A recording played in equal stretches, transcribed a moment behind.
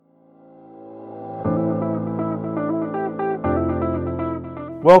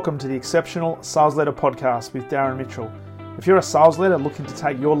Welcome to the Exceptional Sales Leader Podcast with Darren Mitchell. If you're a sales leader looking to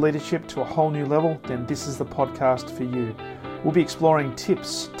take your leadership to a whole new level, then this is the podcast for you. We'll be exploring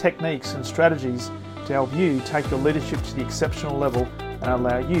tips, techniques, and strategies to help you take your leadership to the exceptional level and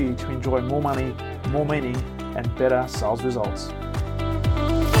allow you to enjoy more money, more meaning, and better sales results.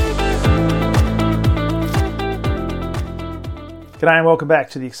 G'day and welcome back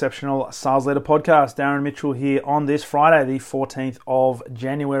to the Exceptional Sales Leader Podcast. Darren Mitchell here on this Friday, the 14th of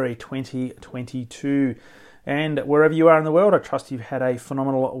January 2022. And wherever you are in the world, I trust you've had a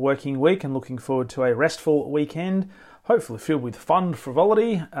phenomenal working week and looking forward to a restful weekend, hopefully filled with fun,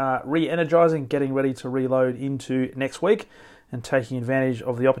 frivolity, re-energizing, getting ready to reload into next week and taking advantage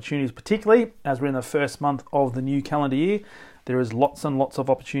of the opportunities, particularly as we're in the first month of the new calendar year. There is lots and lots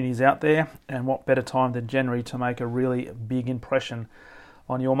of opportunities out there, and what better time than January to make a really big impression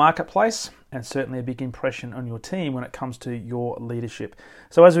on your marketplace and certainly a big impression on your team when it comes to your leadership.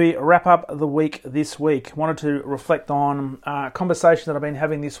 So as we wrap up the week this week, I wanted to reflect on a conversation that I've been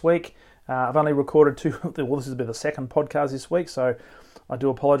having this week. I've only recorded two, well, this is a bit of the second podcast this week, so I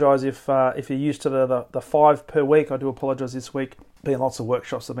do apologise if you're used to the 5 per week. I do apologise this week. Been lots of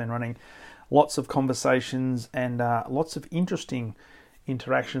workshops I've been running. Lots of conversations and lots of interesting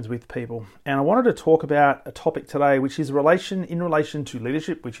interactions with people. And I wanted to talk about a topic today, which is in relation to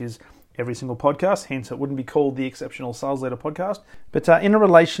leadership, which is every single podcast, hence it wouldn't be called the Exceptional Sales Leader Podcast, but in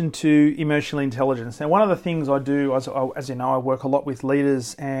relation to emotional intelligence. Now, one of the things I do, as you know, I work a lot with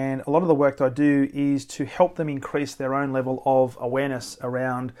leaders, and a lot of the work that I do is to help them increase their own level of awareness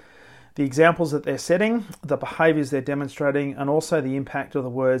around the examples that they're setting, the behaviors they're demonstrating, and also the impact of the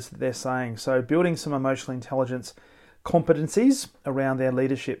words that they're saying. So building some emotional intelligence competencies around their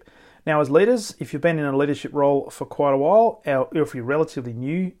leadership. Now, as leaders, if you've been in a leadership role for quite a while, or if you're relatively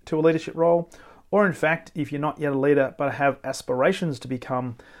new to a leadership role, or in fact, if you're not yet a leader but have aspirations to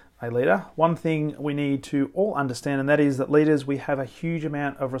become a leader, one thing we need to all understand, and that is that leaders, we have a huge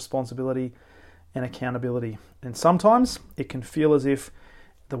amount of responsibility and accountability. And sometimes it can feel as if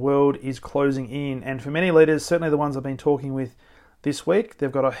the world is closing in. And for many leaders, certainly the ones I've been talking with this week,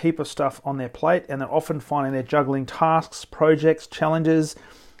 they've got a heap of stuff on their plate, and they're often finding they're juggling tasks, projects, challenges,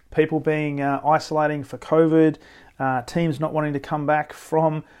 people being isolating for COVID, teams not wanting to come back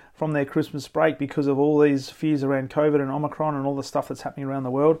from their Christmas break because of all these fears around COVID and Omicron and all the stuff that's happening around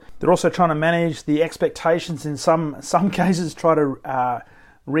the world. They're also trying to manage the expectations, in some cases try to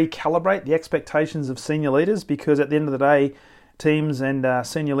recalibrate the expectations of senior leaders, because at the end of the day, teams and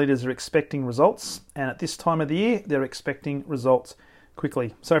senior leaders are expecting results, and at this time of the year, they're expecting results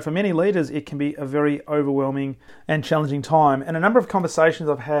quickly. So for many leaders, it can be a very overwhelming and challenging time. And a number of conversations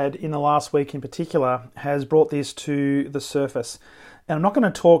I've had in the last week in particular has brought this to the surface. And I'm not going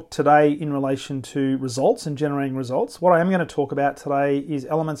to talk today in relation to results and generating results. What I am going to talk about today is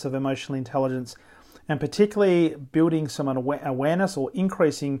elements of emotional intelligence, and particularly building some awareness, or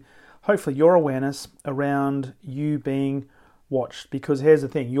increasing, hopefully, your awareness around you being watched. Because here's the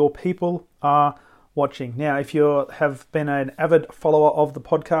thing, your people are watching. Now, if you have been an avid follower of the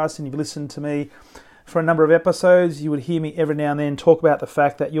podcast and you've listened to me for a number of episodes, you would hear me every now and then talk about the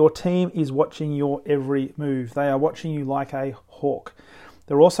fact that your team is watching your every move. They are watching you like a hawk.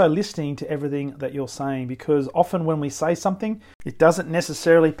 They're also listening to everything that you're saying, because often when we say something, it doesn't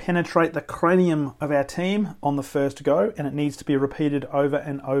necessarily penetrate the cranium of our team on the first go, and it needs to be repeated over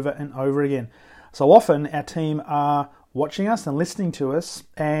and over and over again. So often our team are watching us and listening to us,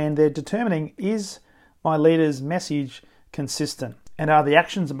 and they're determining, is my leader's message consistent? And are the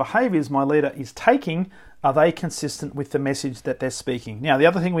actions and behaviors my leader is taking, are they consistent with the message that they're speaking? Now, the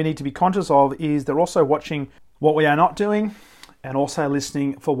other thing we need to be conscious of is they're also watching what we are not doing and also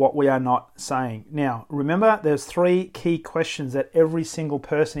listening for what we are not saying. Now, remember, there's 3 key questions that every single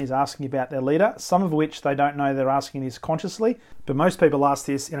person is asking about their leader, some of which they don't know they're asking this consciously, but most people ask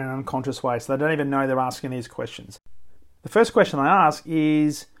this in an unconscious way, so they don't even know they're asking these questions. The first question I ask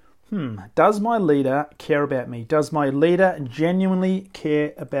is, does my leader care about me? Does my leader genuinely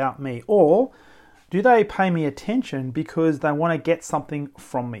care about me? Or do they pay me attention because they want to get something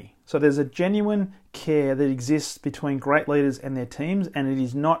from me? So there's a genuine care that exists between great leaders and their teams, and it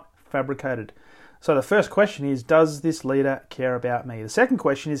is not fabricated. So the first question is, does this leader care about me? The second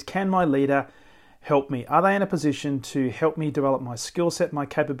question is, can my leader help me? Are they in a position to help me develop my skill set, my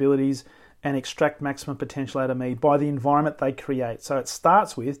capabilities, and extract maximum potential out of me by the environment they create? So it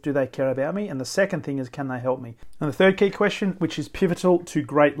starts with, do they care about me? And the second thing is, can they help me? And the third key question, which is pivotal to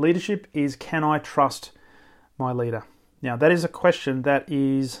great leadership, is, can I trust my leader? Now, that is a question that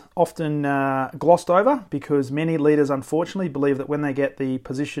is often glossed over, because many leaders, unfortunately, believe that when they get the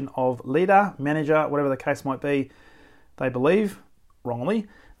position of leader, manager, whatever the case might be, they believe wrongly,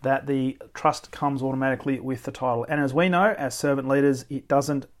 that the trust comes automatically with the title. And as we know, as servant leaders, it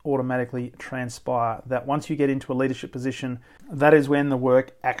doesn't automatically transpire. That once you get into a leadership position, that is when the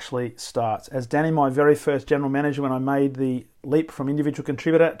work actually starts. As Danny, my very first general manager, when I made the leap from individual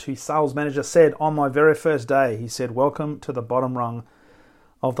contributor to sales manager, said on my very first day, he said, welcome to the bottom rung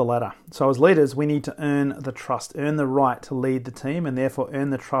of the ladder. So as leaders, we need to earn the trust, earn the right to lead the team, and therefore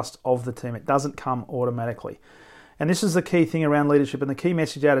earn the trust of the team. It doesn't come automatically. And this is the key thing around leadership, and the key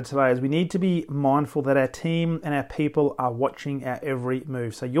message out of today is we need to be mindful that our team and our people are watching our every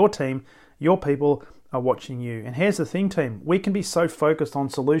move. So your team, your people are watching you. And here's the thing, team. We can be so focused on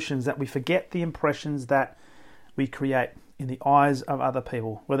solutions that we forget the impressions that we create in the eyes of other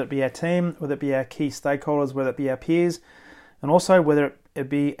people, whether it be our team, whether it be our key stakeholders, whether it be our peers, and also whether it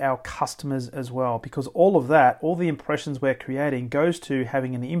be our customers as well. Because all of that, all the impressions we're creating goes to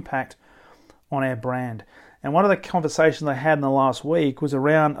having an impact on our brand. And one of the conversations I had in the last week was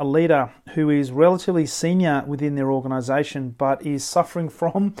around a leader who is relatively senior within their organization, but is suffering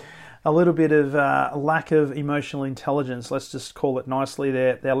from a little bit of a lack of emotional intelligence. Let's just call it nicely.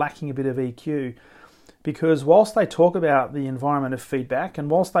 They're lacking a bit of EQ, because whilst they talk about the environment of feedback,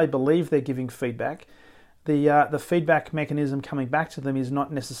 and whilst they believe they're giving feedback, the feedback mechanism coming back to them is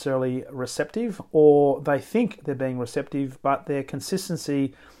not necessarily receptive, or they think they're being receptive, but their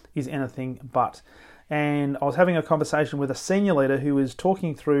consistency is anything but. And I was having a conversation with a senior leader who was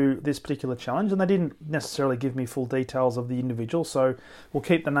talking through this particular challenge, and they didn't necessarily give me full details of the individual, so we'll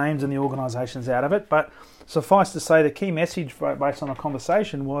keep the names and the organisations out of it. But suffice to say, the key message based on a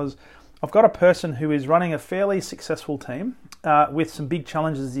conversation was, I've got a person who is running a fairly successful team with some big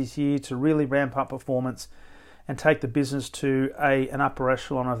challenges this year to really ramp up performance and take the business to an upper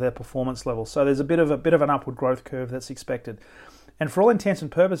echelon of their performance level. So there's a bit of an upward growth curve that's expected. And for all intents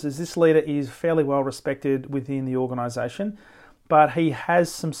and purposes, this leader is fairly well respected within the organisation, but he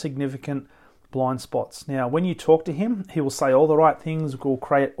has some significant blind spots. Now, when you talk to him, he will say all the right things, will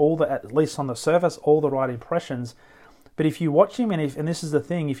create at least on the surface, all the right impressions. But if you watch him, and this is the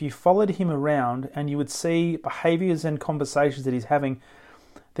thing, if you followed him around and you would see behaviours and conversations that he's having,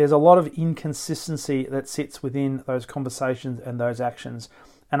 there's a lot of inconsistency that sits within those conversations and those actions.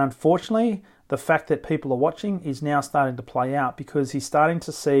 And unfortunately, the fact that people are watching is now starting to play out, because he's starting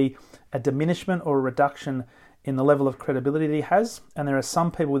to see a diminishment or a reduction in the level of credibility that he has. And there are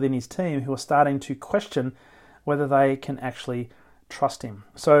some people within his team who are starting to question whether they can actually trust him.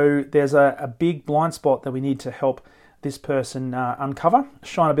 So there's a big blind spot that we need to help this person uncover,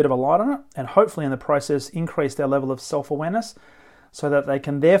 shine a bit of a light on it, and hopefully in the process increase their level of self-awareness so that they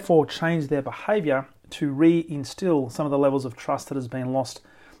can therefore change their behaviour to reinstill some of the levels of trust that has been lost,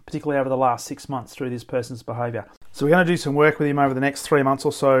 particularly over the last 6 months through this person's behaviour. So we're going to do some work with him over the next 3 months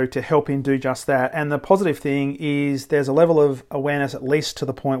or so to help him do just that. And the positive thing is there's a level of awareness, at least to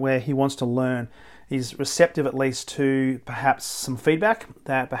the point where he wants to learn. He's receptive at least to perhaps some feedback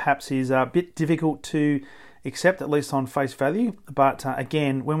that perhaps is a bit difficult to accept, at least on face value. But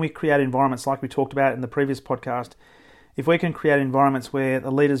again, when we create environments like we talked about in the previous podcast, if we can create environments where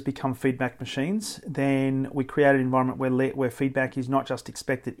the leaders become feedback machines, then we create an environment where feedback is not just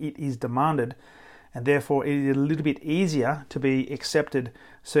expected, it is demanded. And therefore, it is a little bit easier to be accepted,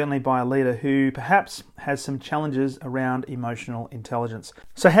 certainly by a leader who perhaps has some challenges around emotional intelligence.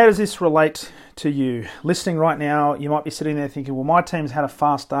 So how does this relate to you? Listening right now, you might be sitting there thinking, well, my team's had a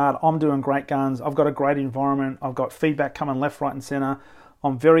fast start, I'm doing great guns, I've got a great environment, I've got feedback coming left, right and centre,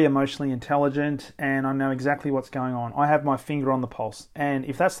 I'm very emotionally intelligent and I know exactly what's going on. I have my finger on the pulse. And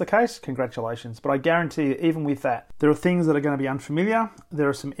if that's the case, congratulations. But I guarantee you, even with that, there are things that are going to be unfamiliar. There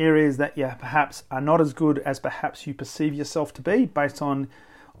are some areas that perhaps are not as good as perhaps you perceive yourself to be based on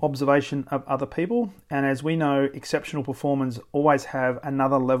observation of other people. And as we know, exceptional performers always have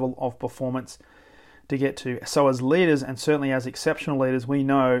another level of performance to get to. So as leaders, and certainly as exceptional leaders, we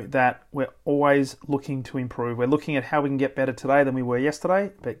know that we're always looking to improve. We're looking at how we can get better today than we were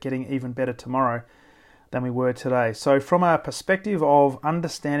yesterday, but getting even better tomorrow than we were today. So from a perspective of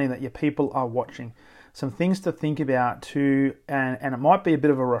understanding that your people are watching, some things to think about and it might be a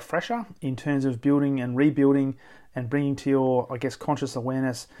bit of a refresher in terms of building and rebuilding and bringing to your, conscious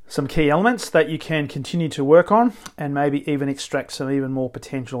awareness some key elements that you can continue to work on and maybe even extract some even more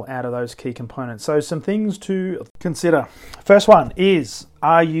potential out of those key components. So some things to consider. First one is,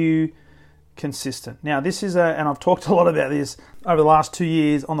 are you consistent? Now this is and I've talked a lot about this over the last 2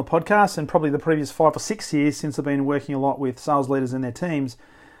 years on the podcast and probably the previous 5 or 6 years since I've been working a lot with sales leaders and their teams.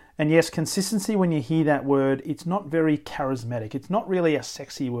 And yes, consistency, when you hear that word, it's not very charismatic. It's not really a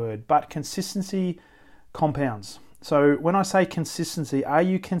sexy word, but consistency compounds. So when I say consistency, are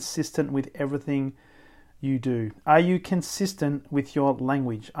you consistent with everything you do? Are you consistent with your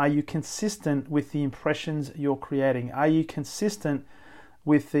language? Are you consistent with the impressions you're creating? Are you consistent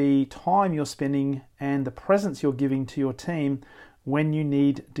with the time you're spending and the presence you're giving to your team when you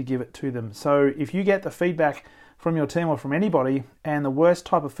need to give it to them? So if you get the feedback from your team or from anybody, and the worst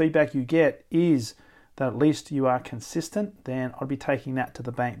type of feedback you get is that at least you are consistent, then I'd be taking that to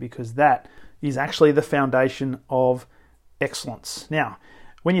the bank, because that is actually the foundation of excellence. Now,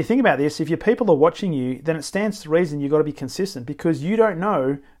 when you think about this, if your people are watching you, then it stands to reason you've got to be consistent, because you don't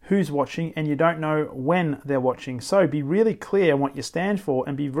know who's watching and you don't know when they're watching. So be really clear on what you stand for,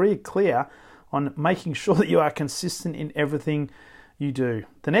 and be very clear on making sure that you are consistent in everything you do.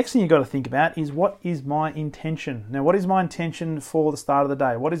 The next thing you've got to think about is, what is my intention? Now, what is my intention for the start of the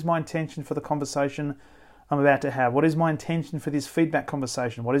day? What is my intention for the conversation I'm about to have? What is my intention for this feedback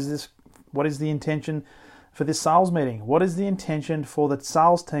conversation? What is the intention for this sales meeting? What is the intention for the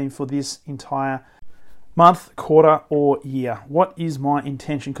sales team for this entire month, quarter, or year? What is my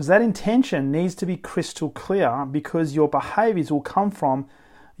intention? Because that intention needs to be crystal clear, because your behaviors will come from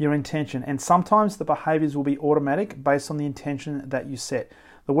your intention. And sometimes the behaviors will be automatic based on the intention that you set.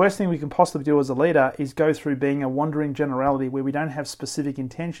 The worst thing we can possibly do as a leader is go through being a wandering generality where we don't have specific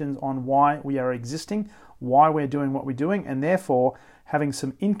intentions on why we are existing, why we're doing what we're doing, and therefore having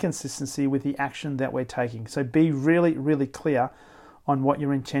some inconsistency with the action that we're taking. So be really, really clear on what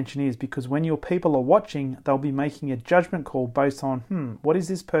your intention is, because when your people are watching, they'll be making a judgment call based on, what is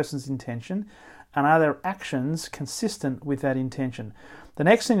this person's intention? And are their actions consistent with that intention? The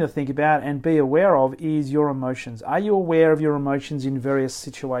next thing to think about and be aware of is your emotions. Are you aware of your emotions in various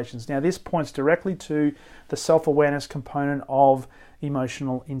situations? Now, this points directly to the self-awareness component of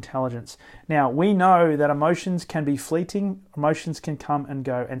emotional intelligence. Now, we know that emotions can be fleeting, emotions can come and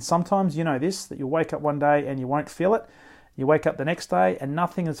go. And sometimes you know this, that you'll wake up one day and you won't feel it. You wake up the next day and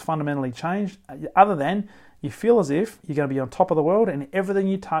nothing has fundamentally changed, other than you feel as if you're going to be on top of the world and everything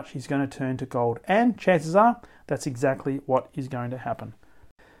you touch is going to turn to gold. And chances are that's exactly what is going to happen.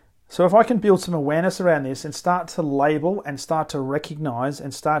 So if I can build some awareness around this and start to label and start to recognize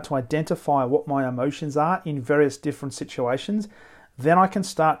and start to identify what my emotions are in various different situations, then I can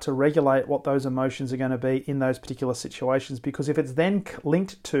start to regulate what those emotions are going to be in those particular situations. Because if it's then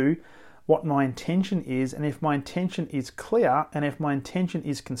linked to what my intention is, and if my intention is clear, and if my intention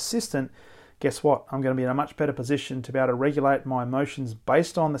is consistent, guess what? I'm going to be in a much better position to be able to regulate my emotions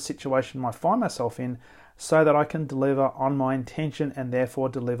based on the situation I find myself in, so that I can deliver on my intention and therefore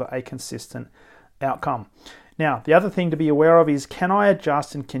deliver a consistent outcome. Now, the other thing to be aware of is, can I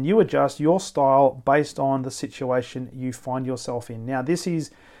adjust and can you adjust your style based on the situation you find yourself in? Now, this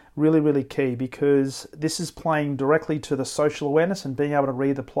is really, really key, because this is playing directly to the social awareness and being able to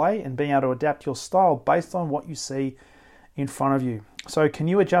read the play and being able to adapt your style based on what you see in front of you. So can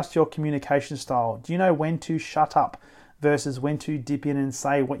you adjust your communication style? Do you know when to shut up versus when to dip in and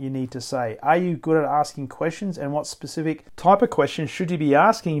say what you need to say? Are you good at asking questions, and what specific type of questions should you be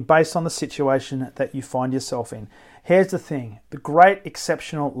asking based on the situation that you find yourself in? Here's the thing, the great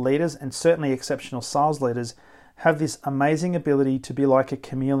exceptional leaders, and certainly exceptional sales leaders, have this amazing ability to be like a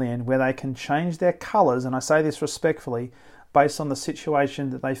chameleon, where they can change their colors, and I say this respectfully, based on the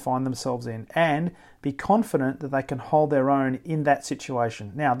situation that they find themselves in, and be confident that they can hold their own in that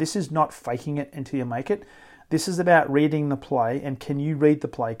situation. Now, this is not faking it until you make it. This is about reading the play, and can you read the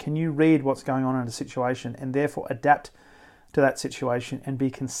play? Can you read what's going on in a situation and therefore adapt to that situation and be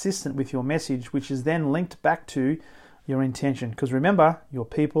consistent with your message, which is then linked back to your intention? Because remember, your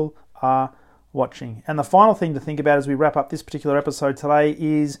people are watching. And the final thing to think about as we wrap up this particular episode today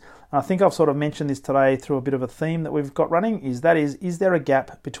is, and I think I've sort of mentioned this today through a bit of a theme that we've got running, is there a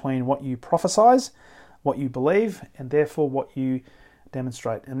gap between what you prophesize, what you believe, and therefore what you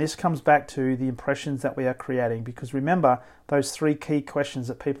demonstrate? And this comes back to the impressions that we are creating, because remember those three key questions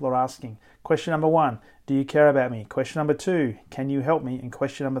that people are asking. Question number 1, do you care about me? Question number 2, can you help me? And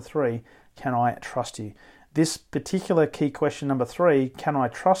question number 3, can I trust you? This particular key question number 3, can I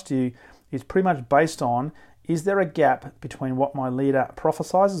trust you, is pretty much based on, is there a gap between what my leader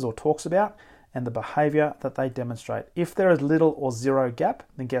prophesizes or talks about and the behavior that they demonstrate? If there is little or zero gap,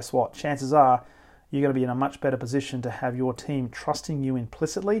 then guess what? Chances are you're going to be in a much better position to have your team trusting you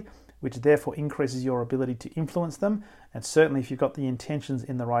implicitly, which therefore increases your ability to influence them. And certainly if you've got the intentions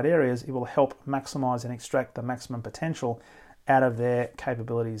in the right areas, it will help maximize and extract the maximum potential out of their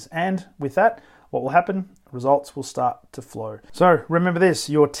capabilities. And with that, what will happen? Results will start to flow. So remember this,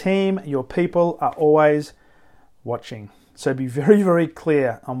 your team, your people are always watching. So be very, very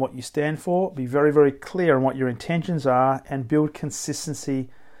clear on what you stand for, be very, very clear on what your intentions are, and build consistency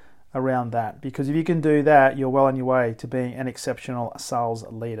around that, because if you can do that, you're well on your way to being an exceptional sales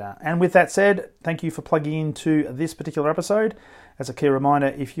leader. And with that said, thank you for plugging into this particular episode. As a key reminder,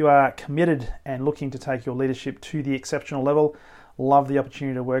 if you are committed and looking to take your leadership to the exceptional level, love the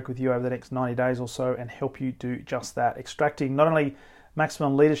opportunity to work with you over the next 90 days or so and help you do just that, extracting not only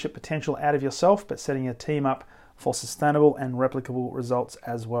maximum leadership potential out of yourself, but setting your team up for sustainable and replicable results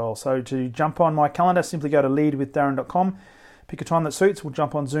as well. So to jump on my calendar, simply go to leadwithdarren.com. Pick a time that suits, we'll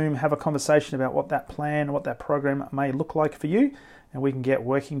jump on Zoom, have a conversation about what that plan, what that program may look like for you, and we can get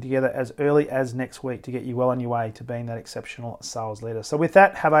working together as early as next week to get you well on your way to being that exceptional sales leader. So with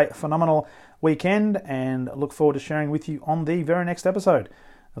that, have a phenomenal weekend and look forward to sharing with you on the very next episode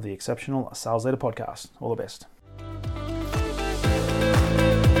of the Exceptional Sales Leader Podcast. All the best.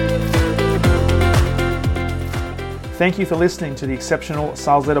 Thank you for listening to the Exceptional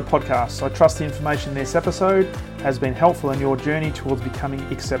Sales Leader Podcast. I trust the information in this episode has been helpful in your journey towards becoming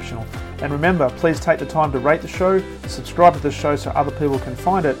exceptional. And remember, please take the time to rate the show, subscribe to the show so other people can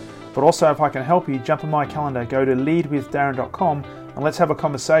find it. But also, if I can help you, jump on my calendar, go to leadwithdarren.com and let's have a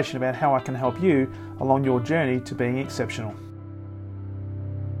conversation about how I can help you along your journey to being exceptional.